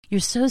You're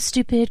so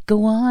stupid,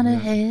 go on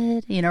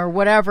ahead. Or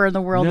whatever in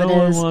the world it is. No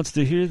one wants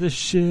to hear the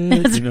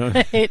shit. That's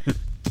right.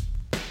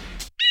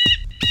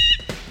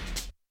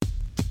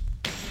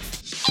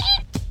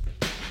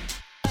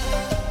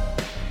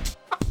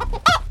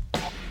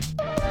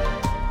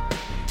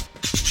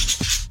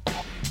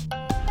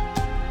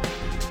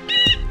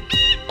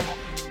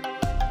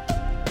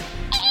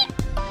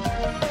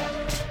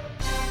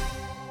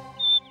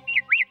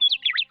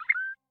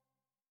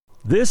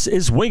 This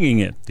is Winging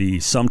It, the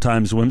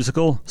sometimes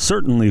whimsical,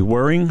 certainly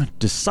whirring,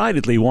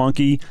 decidedly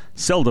wonky,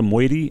 seldom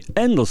weighty,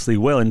 endlessly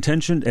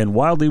well-intentioned, and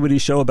wildly witty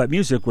show about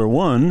music where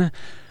one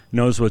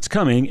knows what's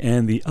coming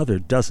and the other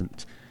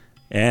doesn't.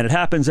 And it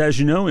happens, as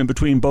you know, in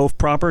between both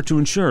proper to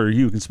ensure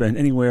you can spend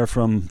anywhere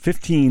from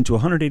 15 to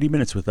 180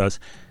 minutes with us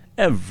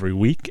every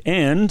week.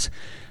 And,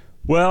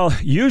 well,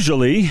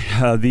 usually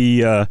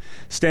the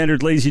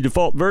standard lazy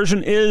default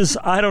version is,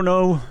 I don't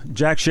know,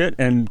 jack shit,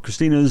 and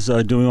Christina's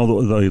doing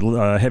all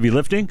the heavy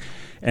lifting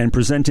and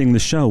presenting the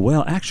show.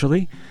 Well,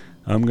 actually,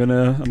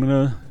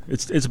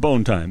 it's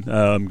bone time.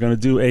 I'm gonna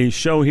do a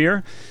show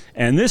here,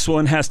 and this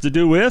one has to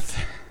do with.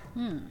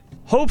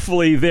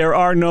 Hopefully there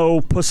are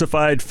no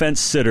pussified fence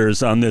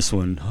sitters on this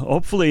one.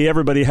 Hopefully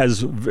everybody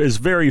is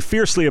very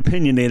fiercely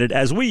opinionated,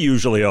 as we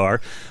usually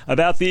are,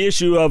 about the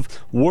issue of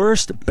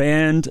worst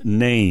band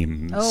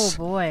names. Oh,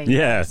 boy.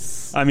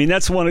 Yes. I mean,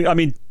 that's one. I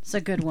mean, it's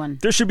a good one.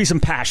 There should be some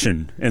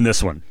passion in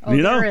this one. Oh,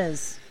 you know? There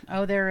is.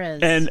 Oh, there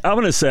is. And I'm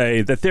going to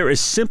say that there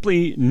is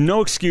simply no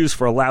excuse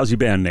for a lousy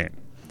band name.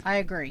 I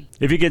agree.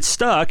 If you get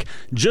stuck,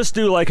 just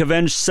do like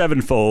Avenged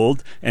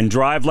Sevenfold and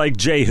drive like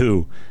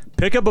Jehu.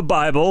 Pick up a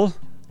Bible.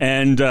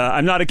 And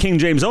I'm not a King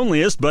James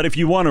onlyist, but if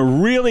you want a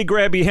really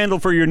grabby handle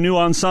for your new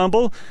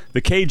ensemble,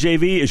 the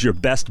KJV is your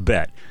best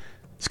bet.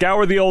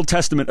 Scour the Old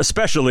Testament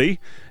especially,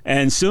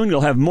 and soon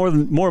you'll have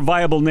more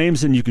viable names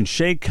than you can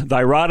shake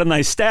thy rod and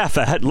thy staff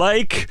at,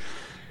 like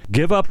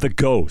Give Up the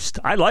Ghost.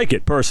 I like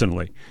it,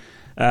 personally.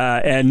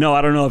 And no,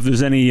 I don't know if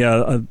there's any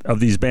of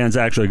these bands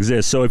actually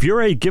exist. So if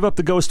you're a Give Up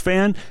the Ghost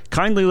fan,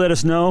 kindly let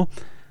us know.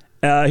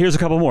 Here's a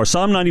couple more.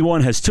 Psalm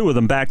 91 has two of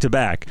them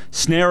back-to-back.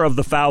 Snare of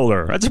the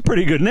Fowler. That's a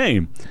pretty good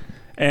name.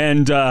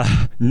 And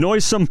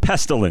Noisome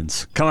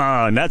Pestilence. Come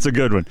on, that's a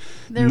good one.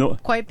 They're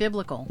quite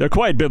biblical. They're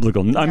quite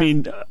biblical. Yeah. I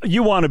mean,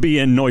 you want to be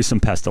in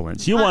Noisome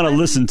Pestilence. You want to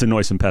listen to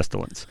Noisome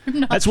Pestilence.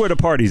 That's where the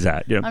party's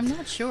at. You know? I'm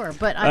not sure,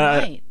 but I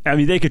might. I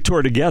mean, they could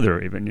tour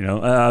together even, you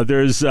know.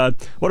 There's,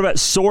 what about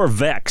Sore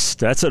Vexed?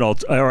 That's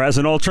or as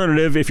an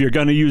alternative, if you're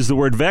going to use the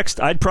word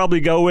vexed, I'd probably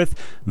go with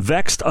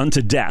Vexed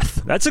Unto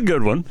Death. That's a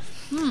good one.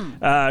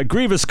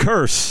 Grievous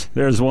Curse.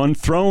 There's one.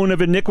 Throne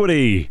of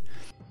Iniquity.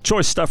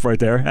 Choice stuff right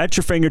there at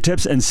your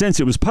fingertips, and since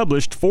it was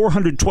published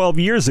 412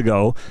 years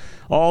ago,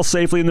 all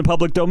safely in the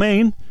public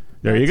domain,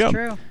 there you go.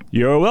 True.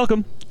 You're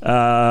welcome.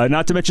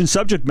 Not to mention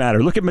subject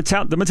matter. Look at the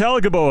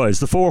Metallica Boys,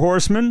 the Four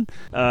Horsemen,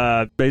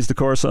 based, of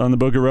course, on the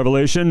Book of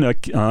Revelation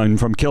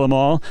from Kill 'Em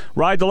All.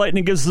 Ride the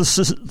Lightning gives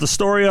the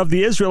story of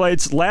the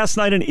Israelites' last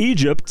night in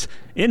Egypt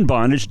in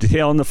bondage,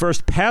 detailing the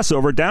first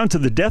Passover down to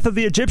the death of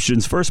the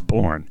Egyptians'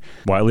 firstborn,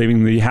 while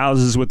leaving the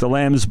houses with the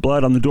lamb's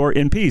blood on the door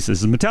in peace.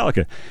 This is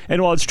Metallica.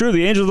 And while it's true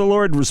the angel of the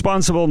Lord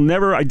responsible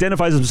never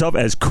identifies himself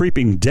as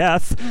creeping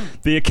death,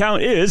 the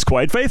account is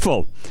quite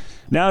faithful.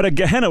 Now to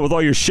Gehenna with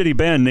all your shitty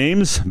band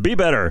names. Be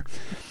better.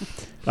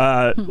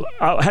 How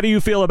do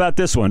you feel about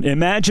this one?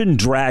 Imagine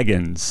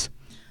Dragons.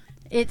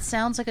 It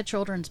sounds like a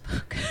children's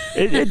book.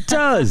 It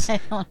does. I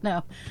don't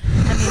know.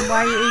 I mean,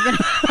 why are you going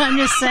to... I'm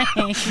just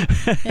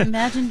saying.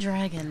 Imagine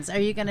Dragons. Are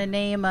you going to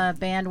name a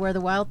band Where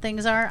the Wild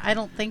Things Are? I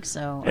don't think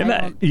so.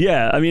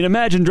 Yeah, I mean,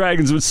 Imagine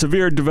Dragons with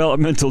severe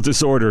developmental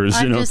disorders.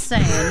 I'm just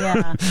saying,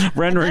 yeah.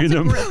 Rendering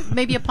them...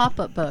 maybe a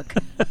pop-up book.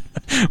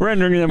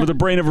 Rendering them with the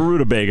brain of a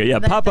rutabaga. Yeah,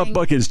 pop-up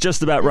book is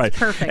just about right.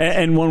 Perfect.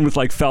 And one with,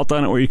 like, felt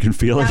on it where you can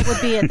feel it. That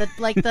would be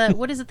it.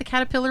 What is it, the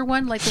caterpillar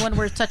one? Like the one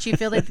where it's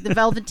touchy-feel, like the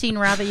Velveteen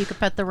Rabbit, you could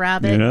pet the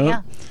rabbit. You know?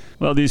 Yeah.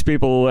 Well,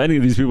 any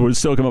of these people would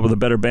still come up with a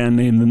better band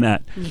name than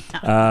that.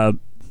 Yeah.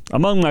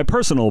 Among my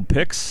personal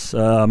picks,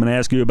 I'm going to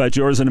ask you about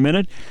yours in a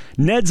minute.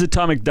 Ned's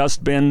Atomic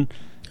Dust Bin.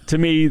 To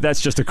me,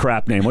 that's just a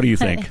crap name. What do you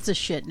think? It's a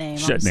shit name.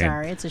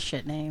 Sorry. It's a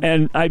shit name.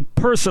 And I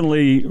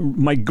personally,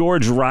 my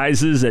gorge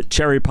rises at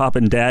Cherry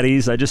Poppin'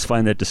 Daddies. I just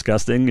find that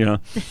disgusting, you know.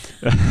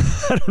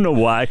 I don't know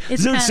why.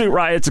 Zoot Suit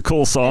Riot's a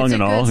cool song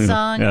and all. It's a good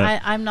song. Yeah.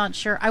 I'm not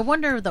sure. I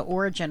wonder the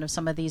origin of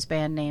some of these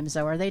band names,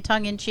 though. Are they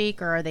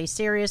tongue-in-cheek, or are they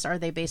serious? Are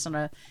they based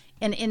on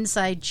an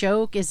inside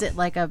joke? Is it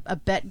like a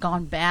bet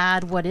gone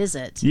bad? What is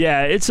it?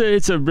 Yeah, it's a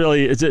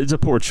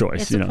poor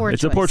choice.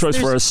 It's a poor choice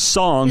for a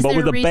song, but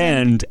with a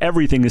band,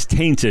 everything is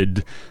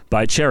tainted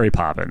by Cherry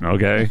Poppin'.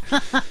 Okay.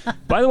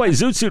 By the way,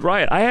 Zoot Suit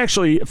Riot. I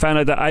actually found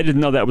out that I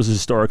didn't know that was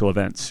historical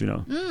events. You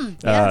know,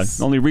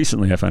 yes. Only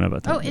recently I found out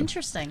about that. Oh,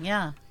 interesting.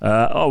 Yeah.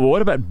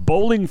 What about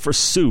Bowling for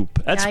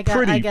Soup? That's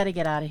pretty. I got to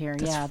get out of here.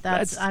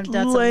 That's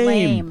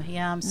lame.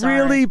 Yeah, I'm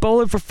sorry. Really,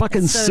 bowling for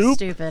fucking so soup?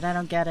 Stupid. I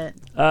don't get it.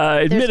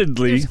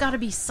 Admittedly, there's got to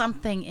be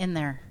something in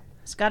there.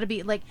 It's got to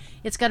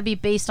be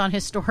based on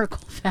historical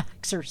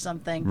facts or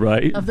something,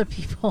 right? Of the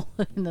people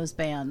in those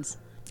bands.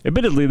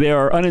 Admittedly, they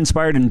are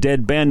uninspired and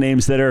dead band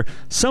names that are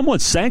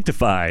somewhat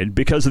sanctified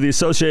because of the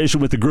association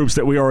with the groups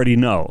that we already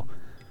know.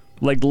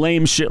 Like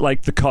lame shit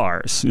like the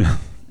Cars.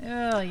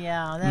 Oh,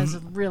 yeah, that's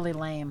really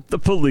lame. The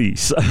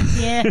Police.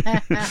 Yeah.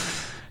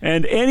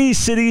 And any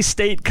city,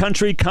 state,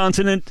 country,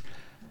 continent,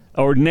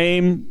 or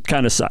name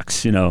kind of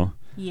sucks,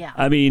 Yeah.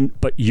 I mean,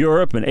 but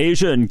Europe and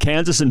Asia and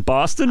Kansas and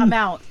Boston? I'm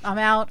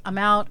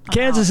out.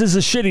 Kansas is a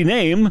shitty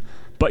name,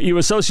 but you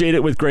associate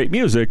it with great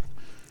music.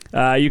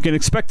 You can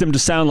expect them to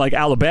sound like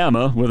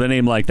Alabama with a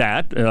name like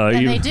that.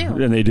 And they do.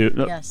 And they do.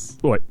 Yes.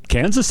 What,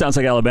 Kansas sounds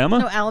like Alabama?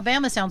 No,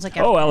 Alabama sounds like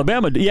Alabama. Oh,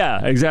 Alabama.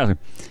 Yeah, exactly.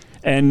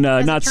 And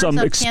not some...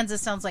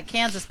 Kansas sounds like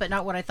Kansas, but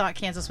not what I thought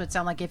Kansas would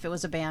sound like if it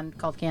was a band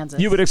called Kansas.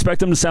 You would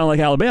expect them to sound like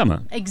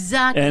Alabama.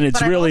 Exactly. And it's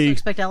but really... I also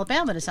expect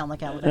Alabama to sound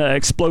like Alabama.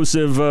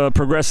 Explosive,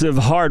 progressive,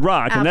 hard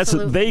rock.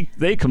 Absolutely. And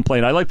they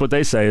complain. I like what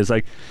they say is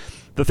like...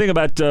 The thing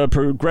about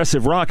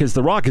progressive rock is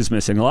the rock is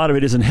missing. A lot of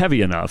it isn't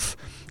heavy enough.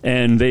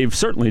 And they've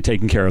certainly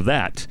taken care of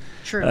that.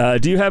 True.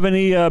 Do you have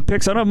any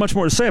picks? I don't have much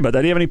more to say about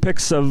that. Do you have any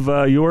picks of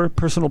your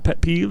personal pet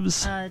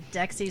peeves?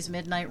 Dexy's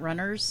Midnight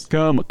Runners.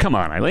 Come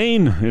on,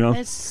 Eileen.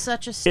 It's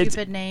such a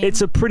stupid name.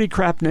 It's a pretty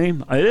crap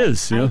name. It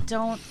is.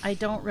 I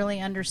don't really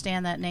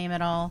understand that name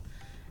at all.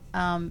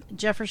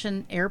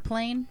 Jefferson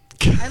Airplane.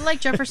 I like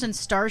Jefferson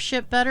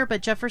Starship better,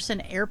 but Jefferson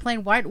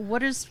Airplane. What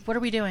are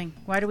we doing?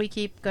 Why do we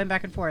keep going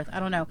back and forth? I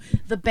don't know.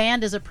 The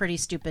band is a pretty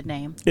stupid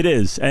name. It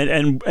is,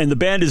 and the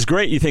band is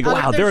great. You think,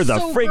 wow, they're the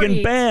so friggin'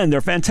 great. band.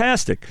 They're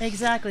fantastic.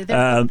 Exactly.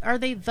 Are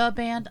they the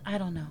band? I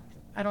don't know.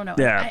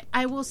 Yeah.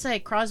 I will say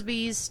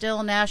Crosby,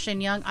 Still, Nash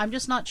and Young. I'm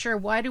just not sure.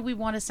 Why do we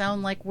want to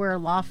sound like we're a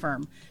law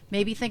firm?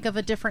 Maybe think of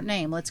a different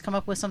name. Let's come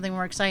up with something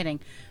more exciting.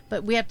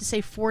 But we have to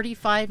say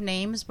 45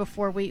 names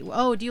before we...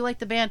 Oh, do you like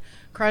the band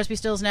Crosby,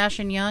 Stills, Nash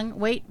and Young?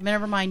 Wait,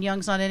 never mind.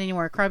 Young's not in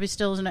anymore. Crosby,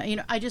 Stills, and...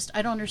 I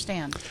don't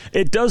understand.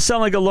 It does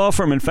sound like a law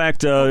firm. In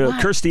fact,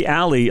 Kirstie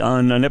Alley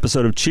on an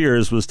episode of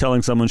Cheers was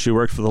telling someone she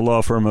worked for the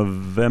law firm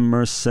of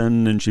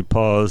Emerson, and she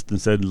paused and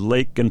said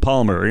Lake and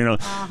Palmer,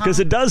 because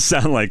it does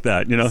sound like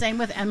that, Same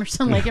with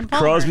Emerson, Lake and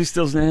Palmer. Crosby,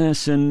 Stills,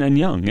 Nash and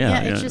Young.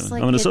 Yeah, it's just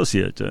like... I'm an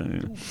associate.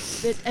 And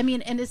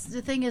it's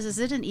the thing is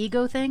it an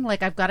ego thing?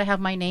 Like, I've got to have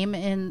my name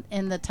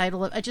in the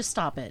title of... just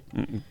stop it.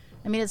 Mm-mm.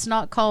 I mean, it's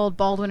not called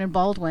Baldwin and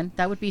Baldwin.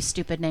 That would be a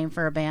stupid name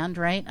for a band,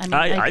 right? I mean,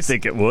 I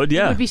think it would,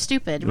 yeah. It would be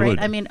stupid, right?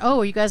 I mean,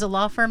 are you guys a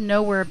law firm?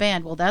 No, we're a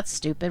band. Well, that's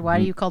stupid. Why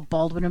are you called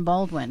Baldwin and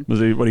Baldwin? What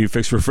do you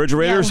fix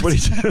refrigerators? Yeah, what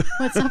do you do?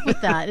 What's up with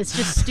that? It's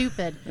just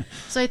stupid.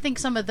 So I think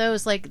some of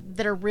those, like,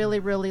 that are really,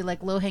 really,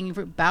 like, low-hanging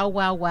fruit. Bow,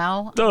 wow,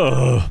 wow.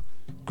 Ugh.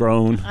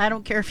 Groan. I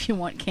don't care if you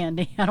want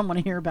candy. I don't want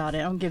to hear about it.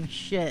 I don't give a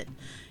shit.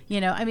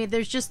 I mean,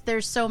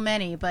 there's so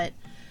many, but...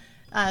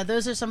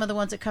 those are some of the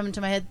ones that come into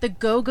my head. The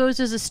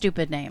Go-Go's is a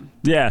stupid name.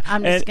 Yeah.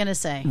 I'm just going to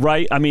say.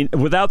 Right. I mean,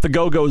 without the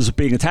Go-Go's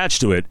being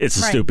attached to it, it's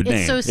a stupid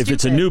name. So stupid. If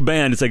it's a new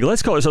band, it's like,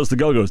 let's call ourselves the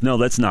Go-Go's. No,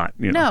 let's not.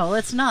 No,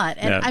 let's not.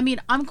 And I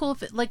mean, I'm cool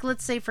if, like,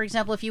 let's say, for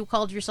example, if you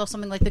called yourself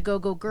something like the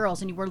Go-Go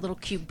Girls and you wore little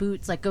cute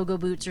boots, like Go-Go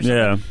boots or something.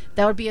 Yeah.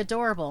 That would be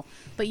adorable.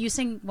 But you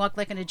Walk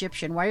Like an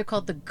Egyptian. Why are you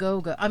called the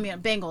Go-Go? I mean,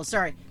 Bangles,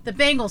 sorry. The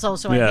Bangles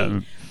also I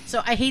hate.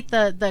 So I hate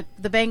the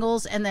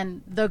Bangles and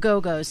then the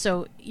Go-Go's.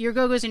 So your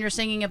Go-Go's and you're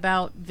singing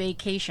about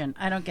vacation.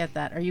 I don't get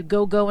that. Are you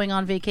going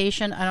on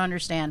vacation? I don't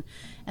understand.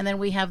 And then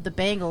we have the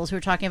Bangles who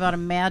are talking about a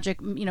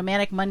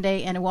manic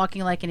Monday and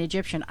walking like an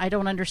Egyptian. I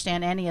don't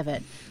understand any of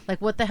it.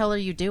 Like, what the hell are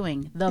you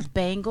doing? The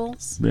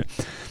Bangles?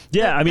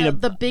 Yeah. I mean,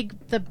 the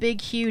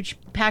big huge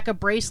pack of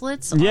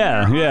bracelets.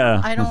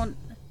 Yeah. I don't.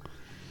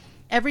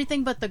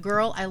 Everything But the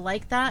Girl. I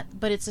like that,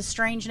 but it's a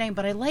strange name.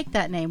 But I like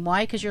that name.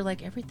 Why? Because you're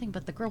like, Everything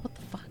But the Girl. What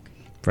the fuck?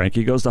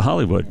 Frankie Goes to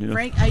Hollywood.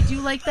 Frank, I do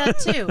like that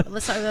too.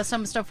 Let's talk about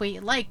some stuff we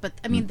like, but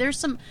I mean, there's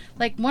some,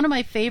 like, one of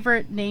my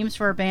favorite names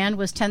for a band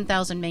was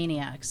 10,000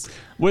 Maniacs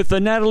with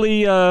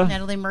Natalie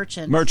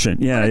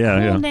Merchant.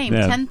 Yeah, cool name,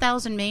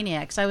 10,000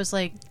 Maniacs. I was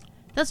like,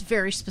 that's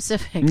very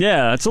specific.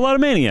 Yeah, it's a lot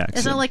of maniacs.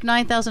 It's not like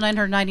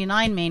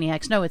 9,999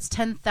 maniacs. No, it's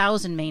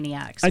 10,000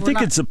 maniacs. I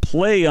think it's a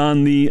play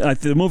on the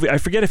movie. I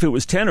forget if it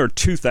was 10 or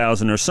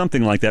 2,000 or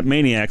something like that.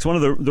 Maniacs, one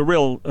of the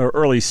real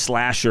early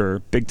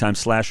slasher, big-time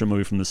slasher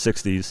movie from the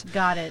 60s.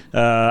 Got it.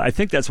 I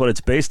think that's what it's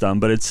based on,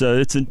 but it's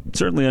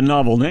certainly a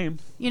novel name.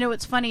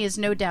 What's funny is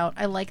No Doubt.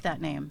 I like that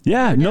name.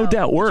 Yeah, No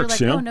Doubt works.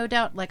 Like, No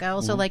Doubt. Like, I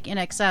also like In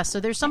Excess. So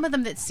there's some of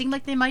them that seem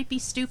like they might be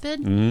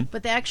stupid,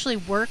 but they actually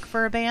work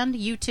for a band.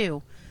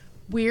 U2.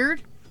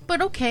 Weird,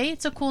 but okay.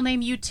 It's a cool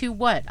name. U2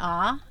 what?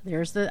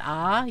 There's the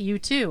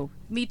U2.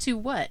 Me too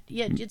what?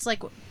 Yeah, it's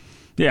like...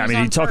 Yeah, I mean,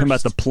 are you talking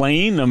about the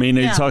plane? I mean,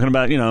 are you talking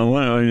about,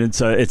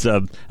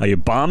 are you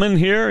bombing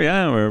here?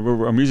 Yeah,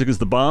 our music is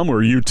the bomb,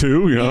 or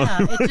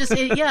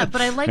U2, Yeah,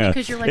 but I like it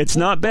because you're like... It's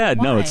not bad.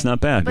 Why? No, it's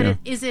not bad. But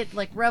is it,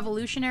 like,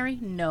 revolutionary?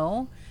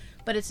 No.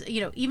 But it's,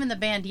 even the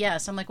band,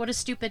 yes. I'm like, what a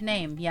stupid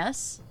name.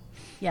 Yes.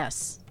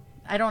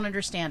 I don't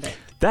understand it.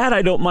 That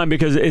I don't mind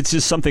because it's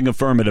just something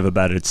affirmative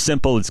about it. It's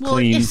simple. It's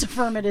clean. It's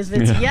affirmative.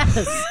 It's yes.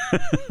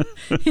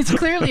 It's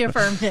clearly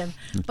affirmative.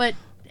 But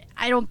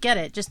I don't get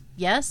it. Just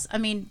yes. I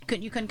mean,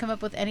 you couldn't come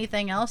up with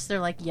anything else. They're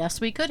like, yes,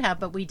 we could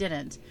have, but we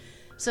didn't.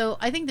 So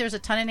I think there's a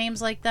ton of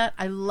names like that.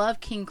 I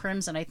love King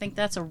Crimson. I think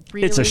that's a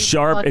really it's a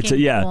sharp,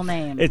 cool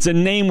name. It's a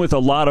name with a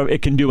lot of,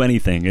 it can do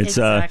anything. It's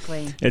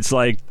exactly. It's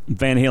like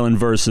Van Halen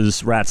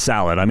versus Rat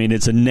Salad. I mean,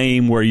 it's a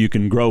name where you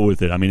can grow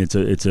with it. I mean, it's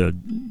a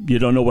you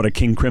don't know what a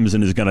King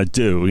Crimson is going to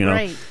do. You know,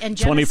 right. And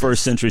 21st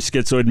century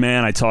schizoid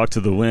man. I talk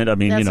to the wind. I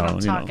mean,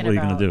 what are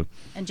you going to do?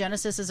 And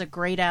Genesis is a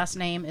great ass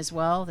name as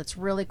well. That's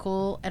really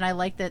cool. And I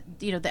like that.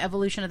 The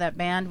evolution of that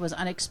band was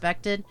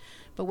unexpected.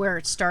 But where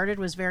it started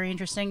was very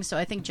interesting. So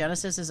I think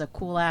Genesis is a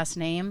cool ass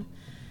name.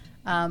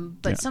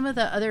 But some of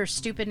the other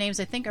stupid names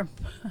I think are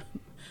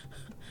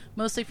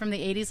mostly from the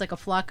 80s, like A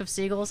Flock of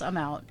Seagulls. I'm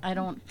out. I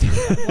don't.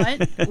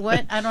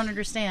 What? I don't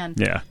understand.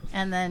 Yeah.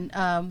 And then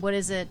what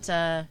is it?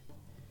 Oingo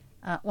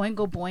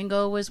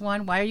Boingo was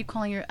one. Why are you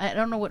calling your? I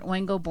don't know what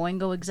Oingo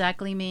Boingo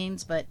exactly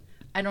means, but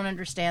I don't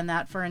understand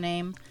that for a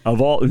name.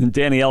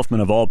 Danny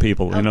Elfman of all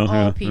people. Of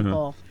all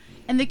people.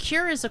 And The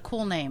Cure is a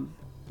cool name.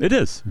 It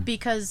is.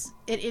 Because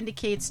it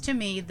indicates to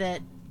me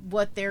that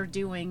what they're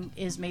doing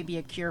is maybe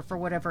a cure for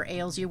whatever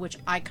ails you, which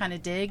I kind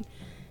of dig.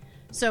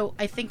 So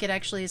I think it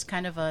actually is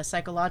kind of a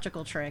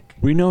psychological trick.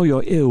 We know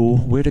you're ill.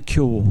 We're the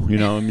cure.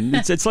 I mean,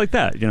 it's like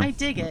that. I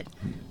dig it.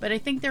 But I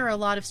think there are a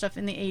lot of stuff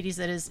in the 80s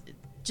that is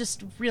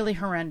just really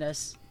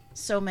horrendous.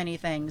 So many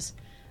things.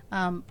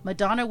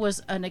 Madonna was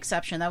an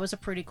exception. That was a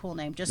pretty cool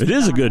name. It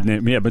is a good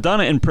name. Yeah,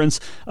 Madonna and Prince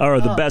are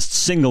the best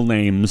single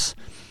names.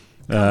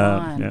 Come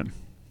on. Yeah.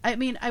 I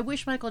mean, I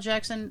wish Michael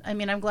Jackson... I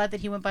mean, I'm glad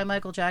that he went by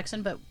Michael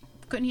Jackson, but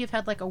couldn't he have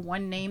had like a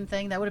one-name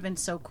thing? That would have been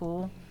so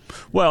cool.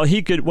 Well,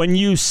 he could... When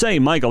you say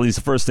Michael, he's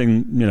the first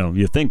thing,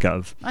 you think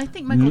of. I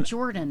think Michael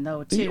Jordan,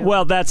 though, too.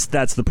 Well, that's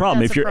the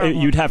problem.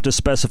 You'd have to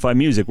specify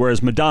music,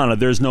 whereas Madonna,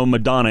 there's no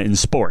Madonna in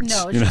sports.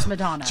 No, it's just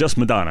Madonna. Just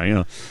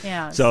Madonna,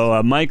 Yeah.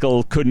 So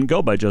Michael couldn't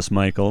go by just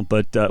Michael,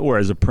 but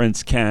whereas a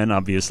Prince can,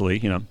 obviously,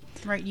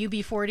 Right,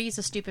 UB40 is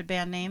a stupid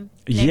band name.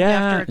 Named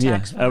after a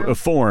tax form. A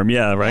form,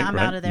 yeah, right. Yeah, I'm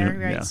right. out of there,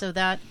 yeah, right? Yeah. So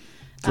that...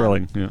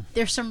 Thrilling,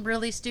 There's some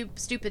really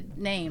stupid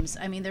names.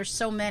 I mean, there's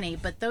so many,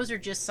 but those are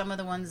just some of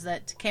the ones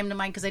that came to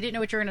mind because I didn't know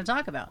what you were going to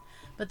talk about.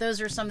 But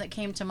those are some that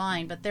came to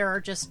mind. But there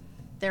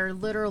are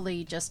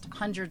literally just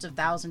hundreds of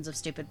thousands of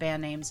stupid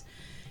band names.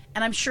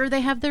 And I'm sure they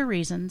have their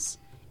reasons.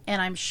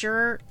 And I'm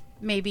sure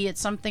maybe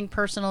it's something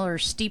personal or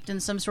steeped in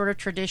some sort of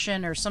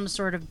tradition or some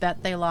sort of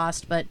bet they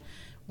lost. But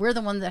we're the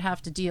ones that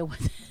have to deal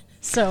with it.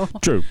 So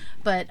true,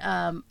 but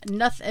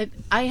nothing.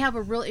 I have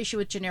a real issue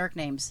with generic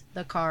names.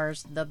 The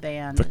Cars, the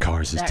band. The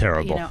Cars is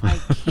terrible. I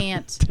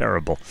can't.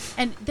 Terrible.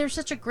 And they're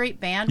such a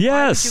great band. Yes,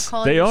 why would you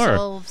call they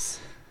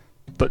yourselves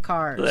the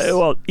Cars?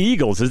 Well,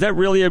 Eagles. Is that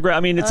really a great? I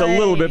mean, it's a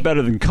little bit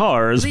better than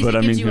Cars, at least but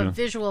it gives you a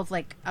visual of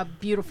like a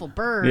beautiful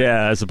bird.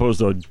 Yeah, as opposed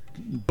to a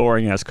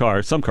boring ass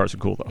car. Some cars are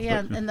cool though. Yeah,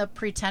 and the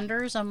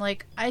Pretenders. I'm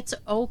like, it's an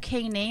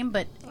okay name,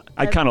 but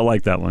I kind of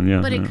like that one. Yeah,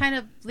 but it kind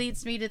of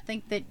leads me to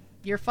think that.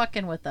 You're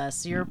fucking with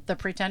us. You're the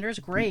Pretenders?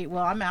 Great.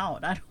 Well, I'm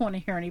out. I don't want to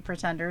hear any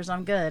Pretenders.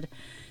 I'm good.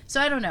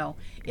 So I don't know.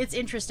 It's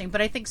interesting,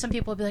 but I think some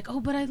people will be like, oh,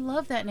 but I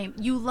love that name.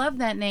 You love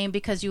that name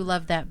because you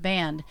love that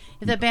band.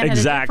 If that band had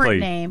a different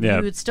name, you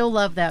would still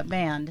love that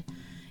band.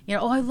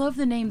 I love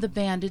the name of the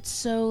band. It's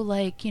so,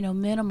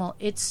 minimal.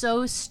 It's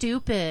so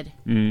stupid.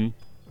 Mm-hmm.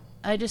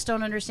 I just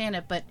don't understand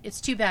it, but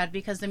it's too bad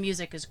because the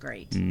music is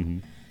great. Mm-hmm.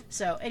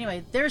 So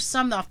anyway, there's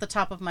some off the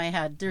top of my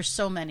head. There's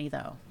so many,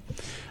 though.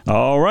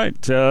 All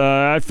right.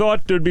 I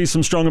thought there'd be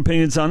some strong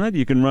opinions on it.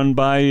 You can run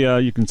by,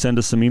 you can send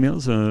us some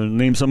emails,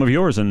 name some of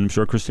yours, and I'm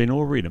sure Christina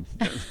will read them.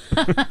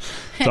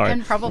 Sorry.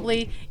 And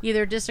probably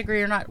either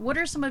disagree or not. What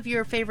are some of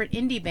your favorite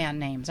indie band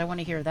names? I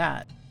want to hear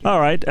that. All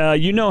right.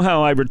 You know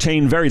how I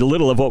retain very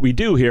little of what we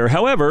do here.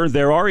 However,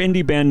 there are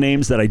indie band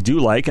names that I do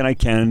like and I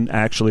can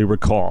actually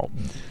recall.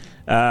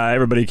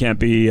 Everybody can't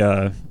be...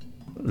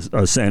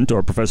 Cent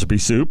or Professor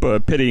P-Soop.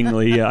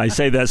 Pityingly, I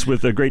say this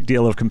with a great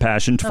deal of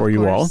compassion for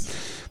you all.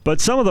 But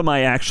some of them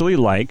I actually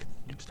like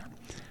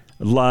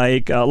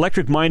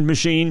Electric Mind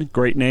Machine,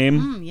 great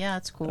name. Yeah,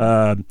 that's cool.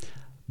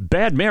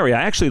 Bad Mary,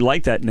 I actually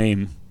like that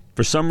name.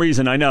 For some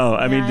reason, I know.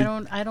 I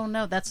don't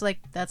know. That's like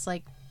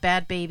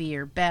Bad Baby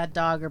or Bad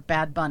Dog or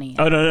Bad Bunny.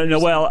 Oh, no.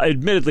 Well,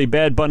 admittedly,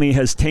 Bad Bunny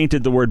has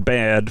tainted the word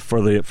bad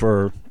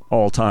for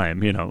all time.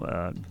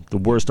 The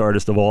worst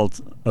artist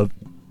of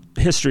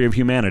history of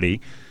humanity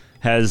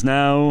has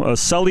now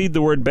sullied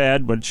the word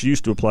bad, which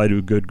used to apply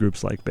to good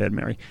groups like Bad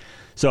Mary.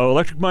 So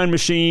Electric Mind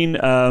Machine,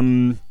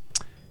 going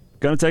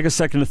to take a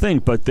second to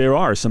think, but there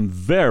are some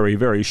very,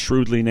 very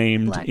shrewdly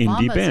named Black indie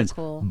Mamba's bands.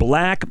 Cool.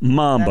 Black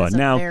Mamba. That is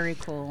now, very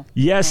cool.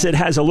 Yes, it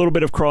has a little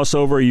bit of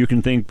crossover. You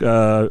can think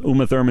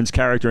Uma Thurman's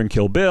character in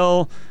Kill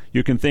Bill.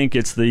 You can think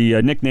it's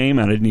the nickname,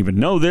 and I didn't even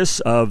know this,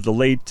 of the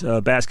late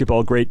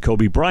basketball great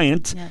Kobe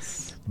Bryant.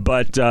 Yes.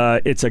 But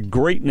it's a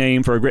great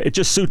name for a great... It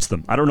just suits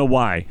them. I don't know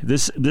why.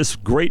 This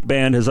great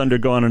band has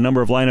undergone a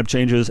number of lineup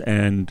changes,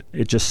 and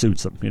it just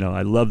suits them.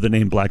 I love the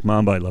name Black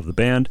Mamba. I love the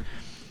band.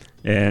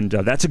 And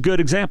that's a good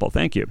example.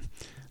 Thank you.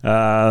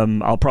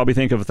 I'll probably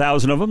think of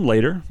 1,000 of them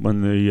later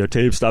when the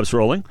tape stops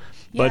rolling.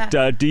 Yeah.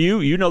 But do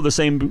you know the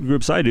same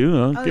groups I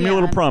do? Give me a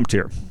little prompt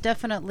here.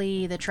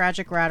 Definitely the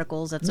Tragic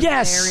Radicals. That's a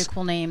very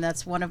cool name.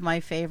 That's one of my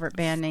favorite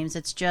band names.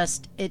 It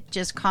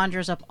just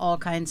conjures up all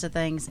kinds of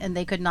things, and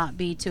they could not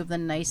be two of the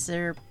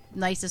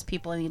nicest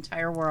people in the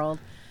entire world.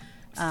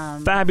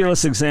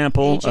 Fabulous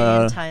example.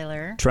 AJ and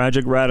Tyler.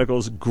 Tragic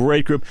Radicals,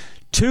 great group.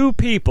 Two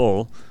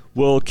people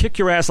will kick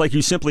your ass like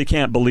you simply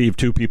can't believe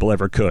two people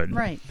ever could.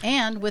 Right,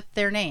 and with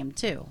their name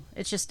too.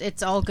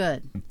 It's all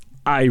good.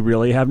 I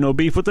really have no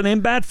beef with the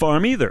name Bat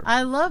Farm either.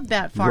 I love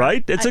Bat Farm.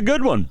 Right? It's a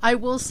good one. I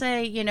will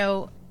say,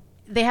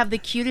 they have the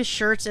cutest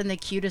shirts and the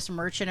cutest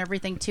merch and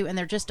everything too, and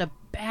they're just a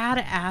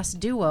badass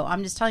duo.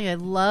 I'm just telling you, I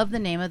love the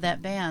name of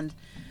that band.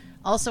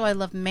 Also, I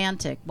love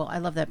Mantic. Well, I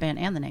love that band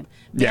and the name.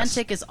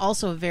 Mantic is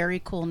also a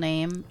very cool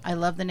name. I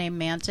love the name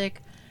Mantic.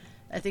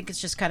 I think it's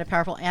just kind of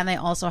powerful, and they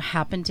also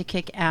happen to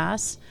kick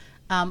ass.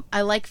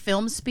 I like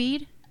Film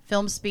Speed.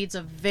 Film Speed's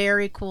a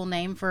very cool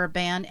name for a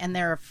band, and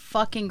they're a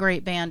fucking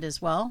great band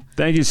as well.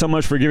 Thank you so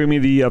much for giving me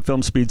the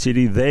Film Speed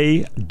CD.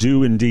 They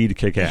do indeed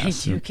kick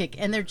ass. They do kick,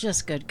 and they're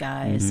just good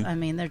guys. Mm-hmm. I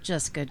mean, they're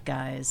just good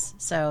guys.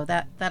 So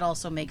that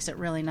also makes it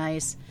really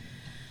nice.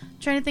 I'm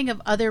trying to think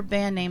of other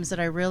band names that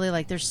I really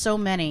like. There's so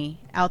many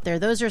out there.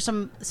 Those are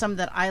some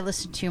that I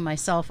listen to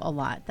myself a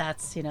lot.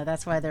 That's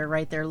why they're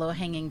right there,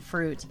 low-hanging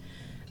fruit.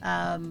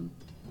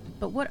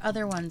 But what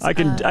other ones? I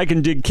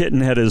can dig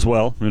Kittenhead as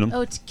well.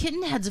 Oh,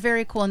 Kittenhead's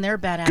very cool, and they're a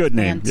badass good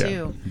name, band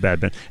too. Bad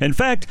band. In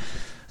fact,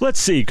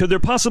 let's see. Could there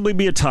possibly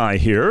be a tie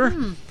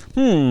here?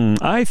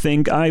 I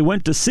think I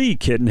went to see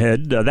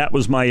Kittenhead. That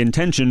was my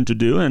intention to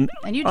do, and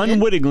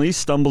unwittingly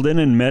stumbled in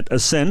and met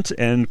Ascent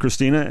and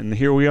Christina, and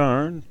here we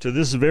are to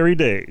this very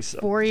day. So.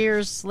 4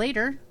 years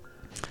later.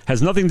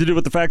 Has nothing to do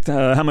with the fact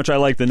how much I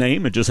like the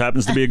name. It just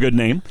happens to be a good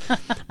name.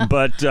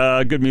 But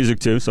good music,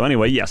 too. So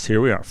anyway, yes,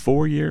 here we are,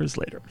 4 years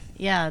later.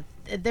 Yeah,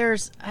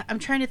 I'm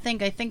trying to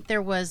think. I think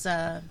there was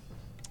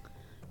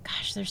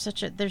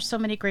there's so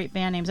many great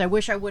band names. I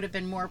wish I would have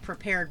been more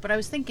prepared. But I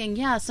was thinking,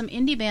 some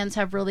indie bands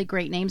have really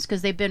great names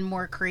because they've been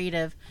more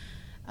creative.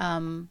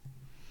 Darn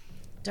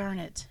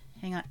it.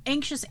 Hang on.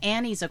 Anxious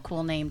Annie's a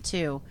cool name,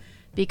 too,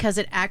 because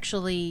it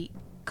actually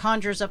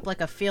conjures up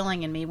like a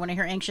feeling in me. When I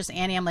hear Anxious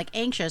Annie, I'm like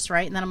anxious,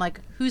 right? And then I'm like,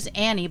 who's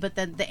Annie? But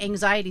then the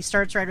anxiety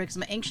starts right away because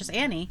I'm Anxious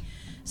Annie.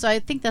 So I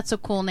think that's a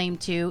cool name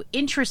too.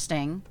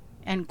 Interesting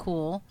and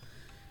cool.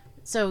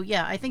 So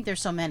yeah, I think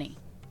there's so many.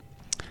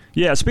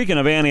 Yeah, speaking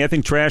of Annie, I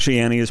think Trashy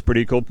Annie is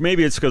pretty cool.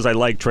 Maybe it's because I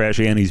like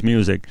Trashy Annie's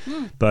music.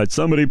 But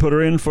somebody put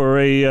her in for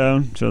a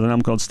show, the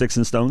album called Sticks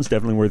and Stones,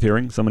 definitely worth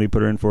hearing. Somebody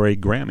put her in for a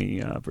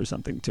Grammy for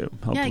something too.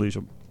 Hopefully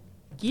she'll...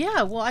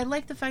 Yeah, well, I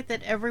like the fact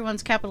that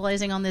everyone's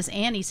capitalizing on this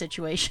Annie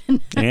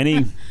situation.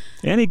 Annie,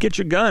 get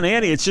your gun.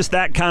 Annie, it's just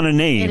that kind of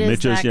name. It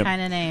is that kind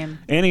of name.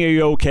 Annie, are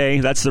you okay?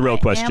 That's the real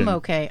question. I am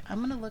okay. I'm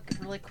going to look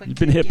really quick. You've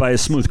been hit by a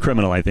smooth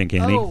criminal, I think,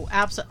 Annie. Oh,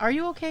 absolutely. Are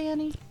you okay,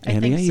 Annie? Annie, I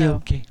think are you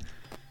okay?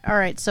 All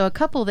right, so a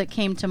couple that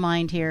came to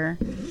mind here,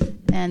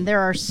 and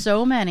there are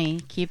so many.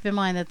 Keep in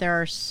mind that there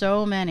are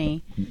so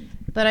many,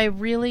 but I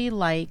really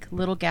like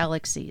Little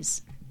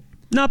Galaxies.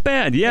 Not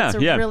bad, yeah. It's a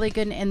really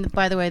good, and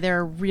by the way, they're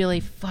a really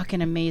fucking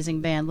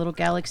amazing band, Little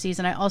Galaxies,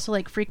 and I also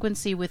like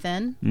Frequency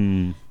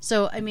Within.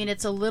 So, I mean,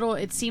 it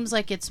seems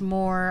like it's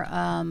more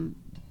kind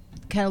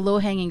of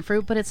low-hanging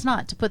fruit, but it's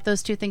not. To put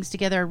those two things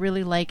together, I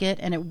really like it,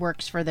 and it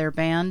works for their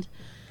band.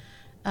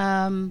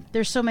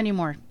 There's so many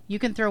more. You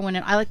can throw one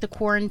in. I like the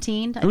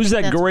Quarantined. Who's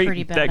that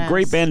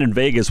great band in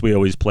Vegas we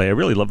always play? I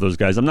really love those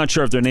guys. I'm not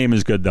sure if their name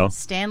is good, though.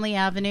 Stanley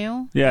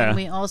Avenue. Yeah. And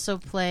we also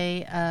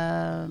play...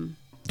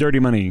 Dirty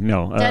Money,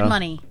 no. Dead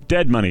Money.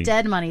 Dead Money.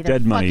 Dead Money. They're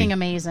fucking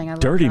amazing. I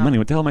love Dirty them. Money.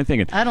 What the hell am I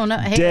thinking? I don't know.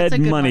 Hey, Dead that's a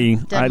good Money.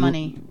 One. Dead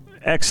Money.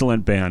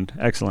 Excellent band.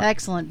 Excellent.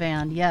 Excellent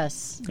band.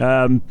 Yes.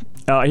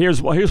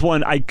 Here's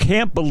one. I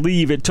can't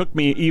believe it took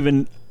me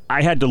even.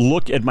 I had to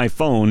look at my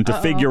phone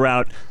to figure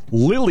out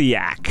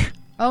Liliac.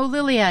 Oh,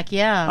 Liliac.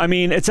 Yeah. I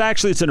mean, it's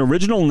an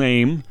original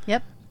name.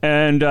 Yep.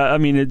 And I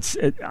mean,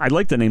 I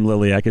like the name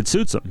Liliac. It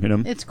suits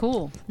them. It's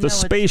cool. The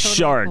Space totally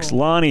Sharks. Cool.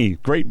 Lonnie,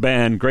 great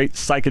band, great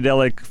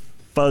psychedelic,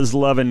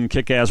 fuzz-loving,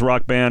 kick-ass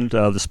rock band.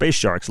 The Space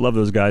Sharks. Love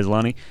those guys,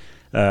 Lonnie.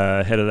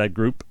 Head of that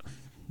group.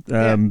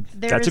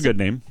 That's a good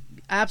name.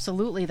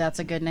 Absolutely, that's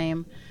a good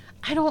name.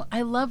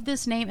 I love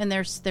this name, and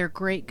they're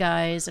great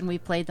guys, and we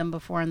played them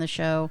before on the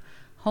show.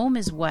 Home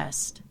is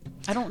West.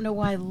 I don't know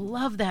why I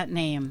love that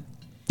name.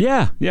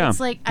 Yeah. It's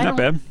like not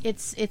bad.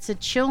 It's a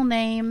chill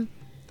name,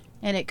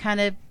 and it kind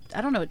of,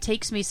 I don't know, it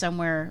takes me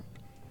somewhere,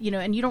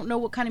 and you don't know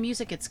what kind of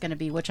music it's going to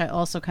be, which I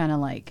also kind of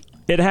like.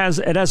 It has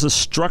a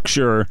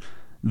structure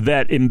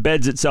that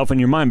embeds itself in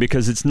your mind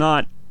because it's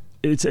not.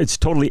 It's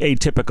totally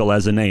atypical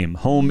as a name.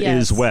 Home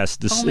is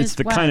West. It's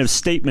the kind of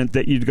statement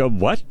that you'd go,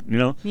 what?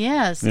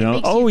 Yes.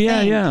 Oh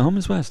yeah. Home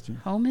is West.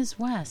 Home is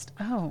West.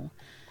 Oh.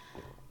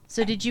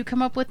 So did you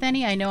come up with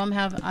any? I know I'm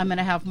going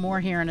to have more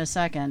here in a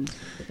second.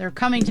 They're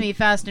coming to me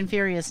fast and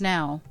furious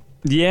now.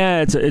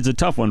 Yeah, it's a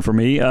tough one for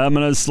me. I'm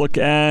going to look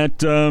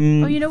at.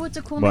 You know what's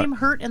a cool name?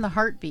 Hurt in the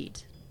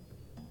Heartbeat.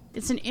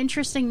 It's an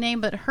interesting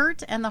name, but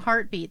Hurt and the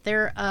Heartbeat,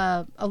 they're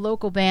a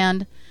local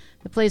band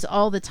that plays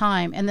all the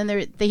time. And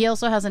then he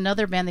also has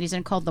another band that he's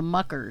in called the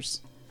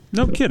Muckers.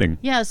 No kidding.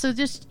 Yeah, so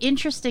just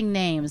interesting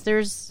names.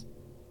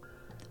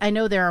 I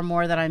know there are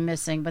more that I'm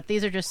missing, but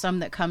these are just some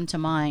that come to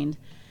mind.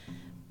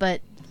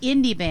 But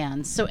indie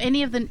bands. So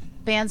any of the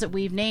bands that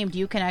we've named,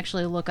 you can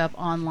actually look up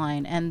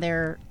online, and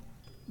they're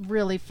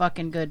really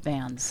fucking good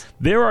bands.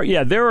 There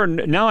are.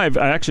 Now I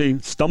actually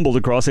stumbled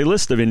across a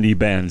list of indie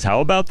bands. How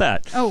about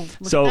that? Oh,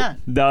 look at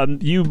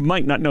that. You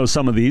might not know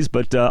some of these,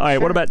 but all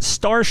right, what about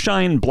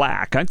Starshine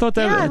Black? I thought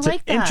that's an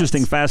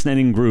interesting,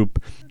 fascinating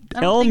group.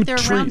 I don't think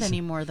they're around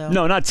anymore, though.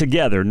 No, not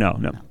together. No.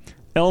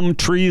 Elm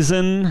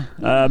Treason.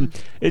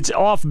 It's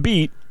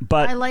offbeat,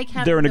 but I like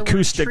having they're an the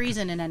acoustic. Word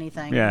treason in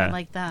anything. Yeah. I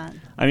like that.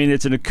 I mean,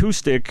 it's an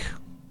acoustic,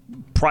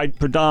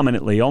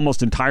 predominantly,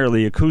 almost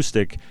entirely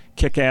acoustic,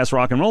 kick-ass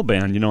rock and roll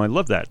band. I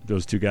love that.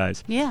 Those two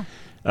guys. Yeah.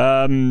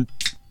 Ooh,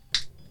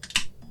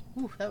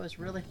 that was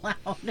really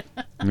loud.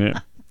 Yeah.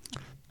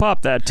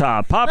 Pop that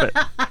top. Pop it.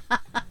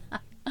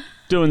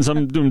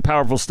 Doing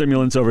powerful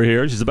stimulants over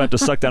here. She's about to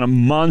suck down a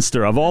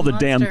monster of all the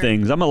damn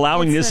things. I'm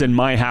allowing this in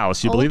my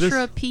house. You believe this?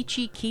 Ultra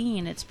peachy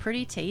keen. It's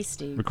pretty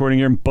tasty. Recording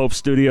here in both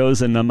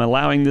studios, and I'm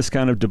allowing this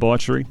kind of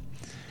debauchery.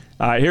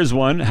 All right, here's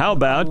one. How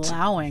about...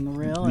 Allowing,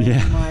 really?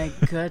 Yeah. My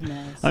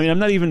goodness. I mean, I'm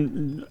not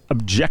even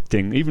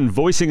objecting, even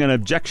voicing an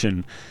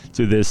objection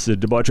to this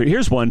debauchery.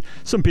 Here's one.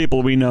 Some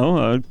people we know.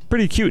 A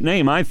pretty cute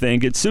name, I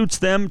think. It suits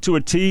them to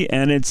a T,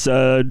 and it's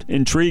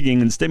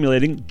intriguing and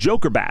stimulating.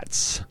 Joker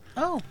Bats.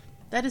 Oh,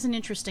 that is an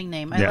interesting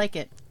name. I like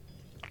it.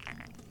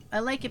 I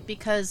like it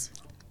because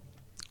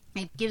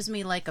it gives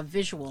me like a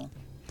visual.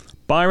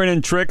 Byron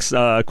and Trix,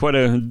 quite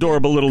an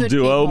adorable little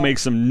duo. People. Make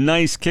some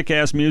nice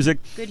kick-ass music.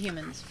 Good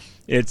humans.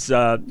 It's,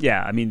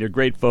 I mean, they're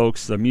great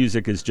folks. The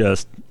music is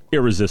just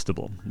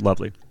irresistible.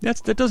 Lovely.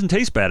 That doesn't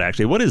taste bad,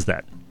 actually. What is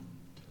that?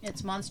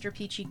 It's Monster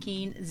Peachy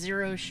Keen,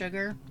 0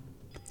 sugar.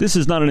 This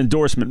is not an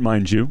endorsement,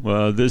 mind you.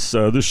 This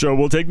show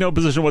will take no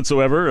position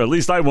whatsoever. At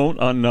least I won't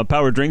on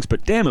power drinks.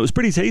 But damn, it was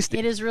pretty tasty.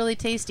 It is really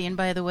tasty. And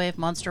by the way, if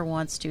Monster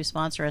wants to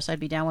sponsor us, I'd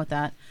be down with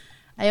that.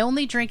 I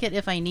only drink it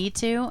if I need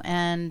to,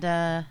 and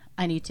I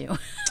need to.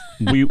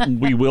 we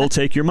will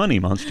take your money,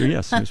 Monster.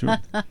 Yes.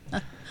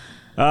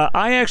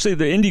 I actually,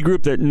 the indie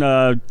group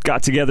that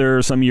got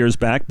together some years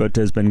back, but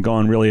has been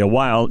gone really a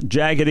while,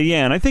 Jaggedy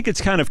Ann. I think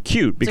it's kind of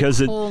cute because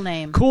it's a cool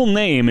name. Cool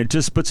name. It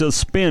just puts a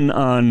spin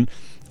on.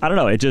 I don't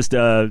know. It just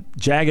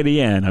Jaggedy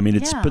Ann. I mean,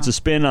 it puts a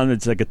spin on.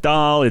 It's like a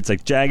doll. It's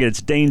like jagged.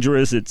 It's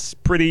dangerous. It's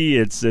pretty.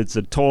 It's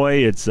a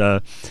toy. It's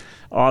a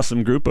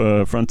awesome group,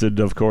 fronted,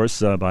 of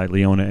course, by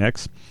Leona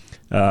X,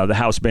 the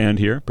house band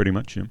here, pretty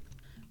much. Yeah.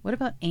 What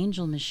about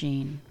Angel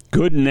Machine?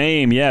 Good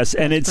name, yes,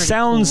 and it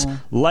sounds cool.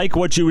 like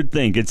what you would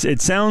think.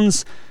 It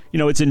sounds,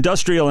 it's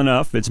industrial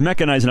enough. It's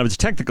mechanized enough. It's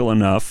technical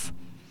enough,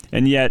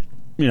 and yet,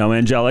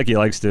 Angelic, he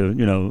likes to,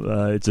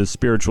 it's a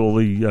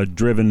spiritually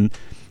driven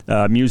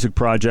music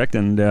project,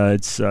 and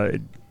it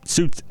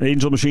suits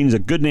Angel Machine's a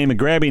good name, a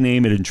grabby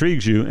name. It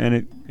intrigues you,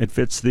 and it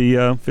fits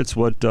fits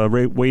what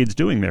Wade's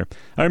doing there.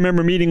 I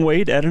remember meeting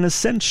Wade at an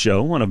Ascent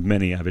show, one of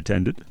many I've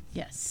attended.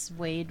 Yes,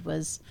 Wade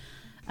was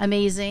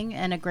amazing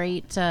and a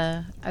great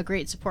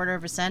supporter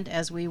of Ascent,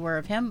 as we were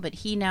of him. But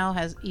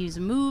he's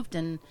moved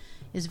and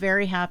is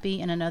very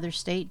happy in another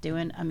state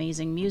doing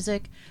amazing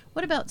music.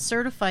 What about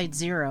Certified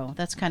Zero?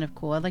 That's kind of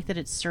cool. I like that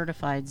it's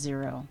Certified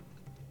Zero.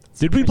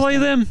 Did we play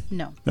them?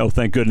 No. Oh,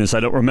 thank goodness. I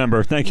don't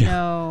remember. Thank you.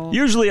 No.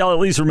 Usually I'll at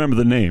least remember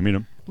the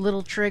name,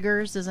 Little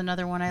Triggers is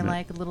another one I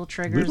like. Little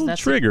Triggers. Little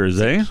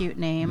Triggers, a cute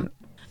name.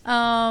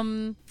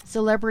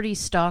 Celebrity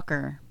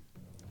Stalker.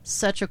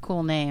 Such a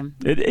cool name.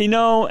 It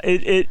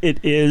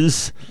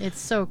is. It's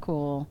so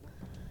cool.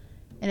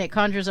 And it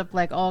conjures up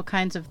like all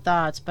kinds of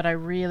thoughts, but I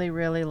really,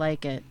 really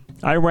like it.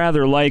 I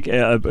rather like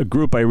a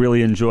group I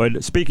really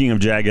enjoyed. Speaking of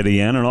Jaggedy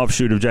Ann, an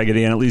offshoot of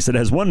Jaggedy Ann, at least it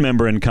has one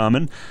member in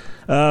common.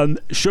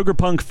 Sugar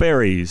Punk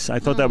Fairies. I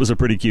thought that was a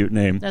pretty cute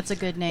name. That's a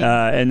good name.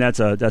 And that's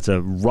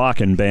a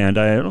rockin' band.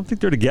 I don't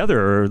think they're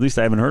together, or at least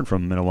I haven't heard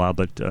from them in a while,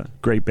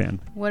 but great band.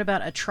 What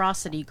about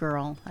Atrocity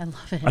Girl? I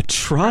love it.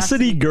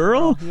 Atrocity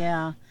Girl?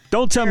 Yeah.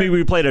 Don't tell me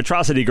we played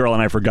Atrocity Girl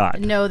and I forgot.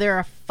 No, they're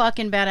a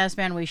fucking badass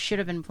band. We should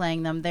have been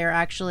playing them. They're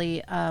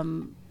actually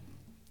from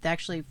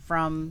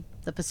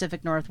the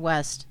Pacific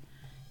Northwest.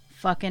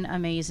 Fucking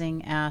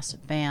amazing ass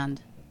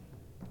band.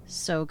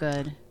 So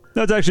good.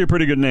 That's actually a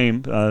pretty good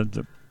name.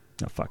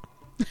 Fuck.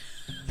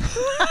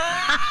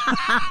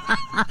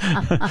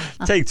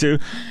 Take two.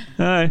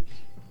 All right.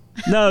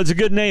 No, it's a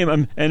good name,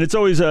 and it's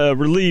always a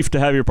relief to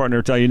have your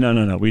partner tell you,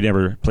 no, we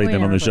never played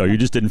them on the show. You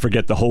just didn't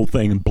forget the whole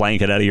thing and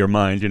blank it out of your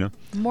mind,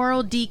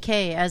 Moral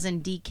Decay, as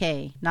in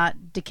decay,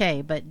 not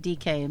decay, but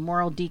decay.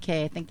 Moral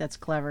Decay, I think that's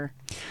clever.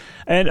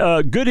 And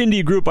a good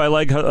indie group I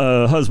like,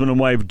 husband and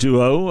wife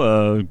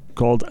duo,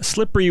 called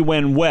Slippery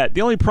When Wet.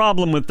 The only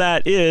problem with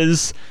that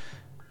is...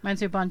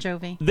 Reminds me of Bon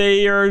Jovi.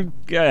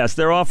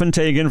 They're often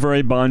taken for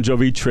a Bon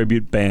Jovi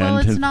tribute band. Well,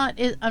 it's not,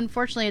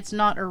 unfortunately, it's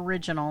not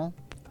original.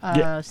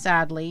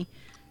 Sadly,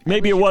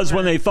 maybe it was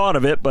when they thought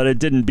of it, but it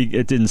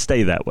didn't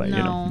stay that way.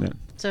 No.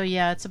 So,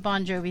 yeah, it's a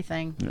Bon Jovi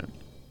thing. Yeah.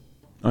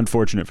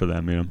 Unfortunate for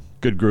them,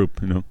 Good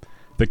group,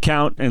 The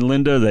Count and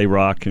Linda, they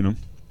rock,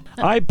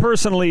 I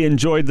personally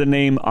enjoyed the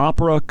name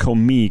Opera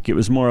Comique. It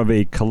was more of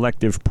a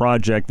collective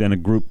project than a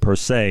group per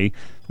se.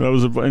 But I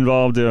was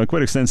involved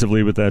quite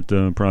extensively with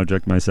that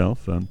project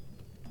myself. In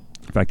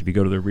fact, if you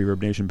go to the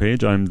Reverb Nation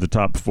page, I'm the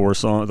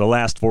the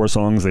last 4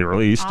 songs they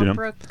released.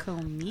 Opera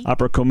Comique?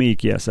 Opera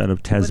Comique, yes, out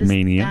of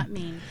Tasmania. What does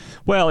that mean?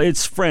 Well,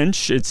 it's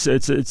French. It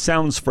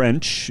sounds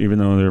French, even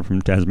though they're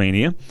from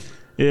Tasmania.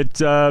 It's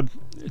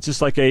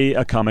just like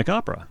a comic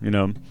opera,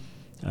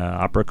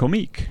 Opera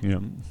Comique,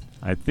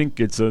 I think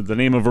it's the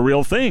name of a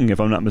real thing, if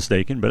I'm not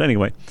mistaken. But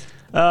anyway,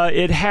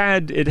 it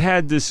had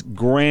this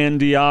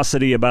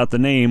grandiosity about the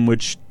name,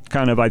 which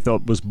kind of I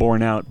thought was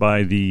borne out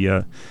by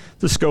the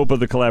scope of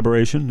the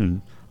collaboration.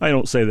 And I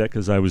don't say that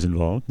because I was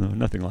involved. No,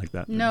 nothing like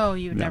that. No,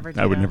 you never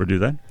do. I would never do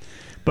that.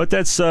 But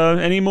that's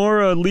any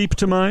more leap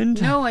to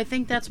mind? No, I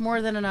think that's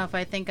more than enough.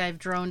 I think I've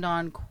droned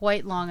on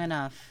quite long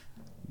enough.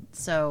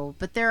 So,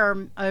 but there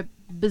are a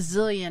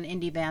bazillion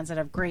indie bands that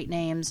have great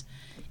names,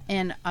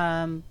 and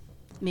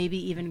maybe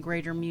even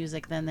greater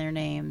music than their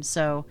names.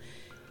 So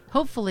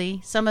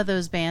hopefully some of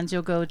those bands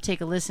you'll go take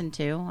a listen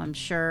to. I'm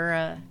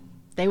sure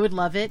they would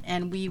love it,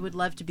 and we would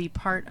love to be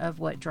part of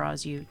what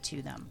draws you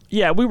to them.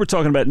 Yeah, we were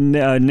talking about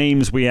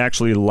names we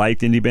actually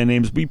liked, indie band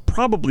names. We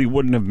probably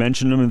wouldn't have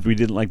mentioned them if we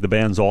didn't like the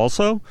bands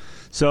also.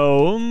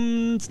 So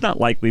it's not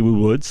likely we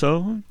would,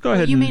 so go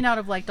ahead. You may not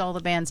have liked all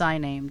the bands I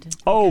named.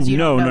 Oh,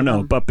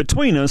 no. But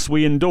between us,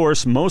 we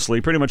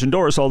pretty much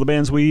endorse all the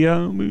bands we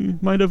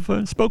might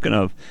have spoken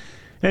of.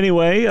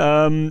 Anyway,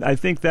 I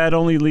think that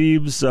only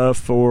leaves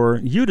for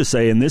you to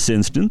say in this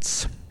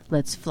instance.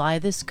 Let's fly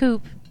this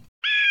coop.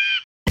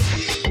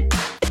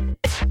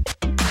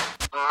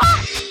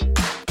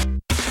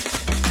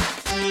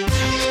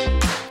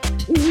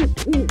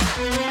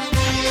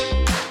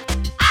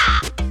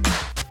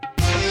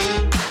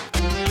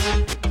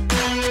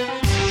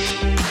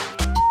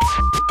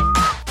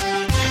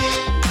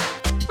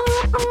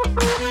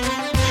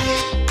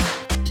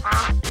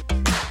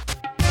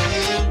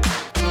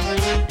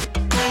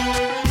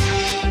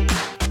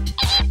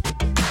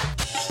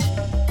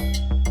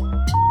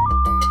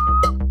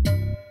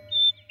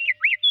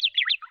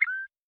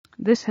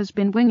 This has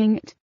been Winging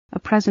It, a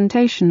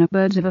presentation of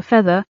Birds of a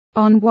Feather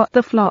on What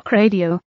the Flock Radio.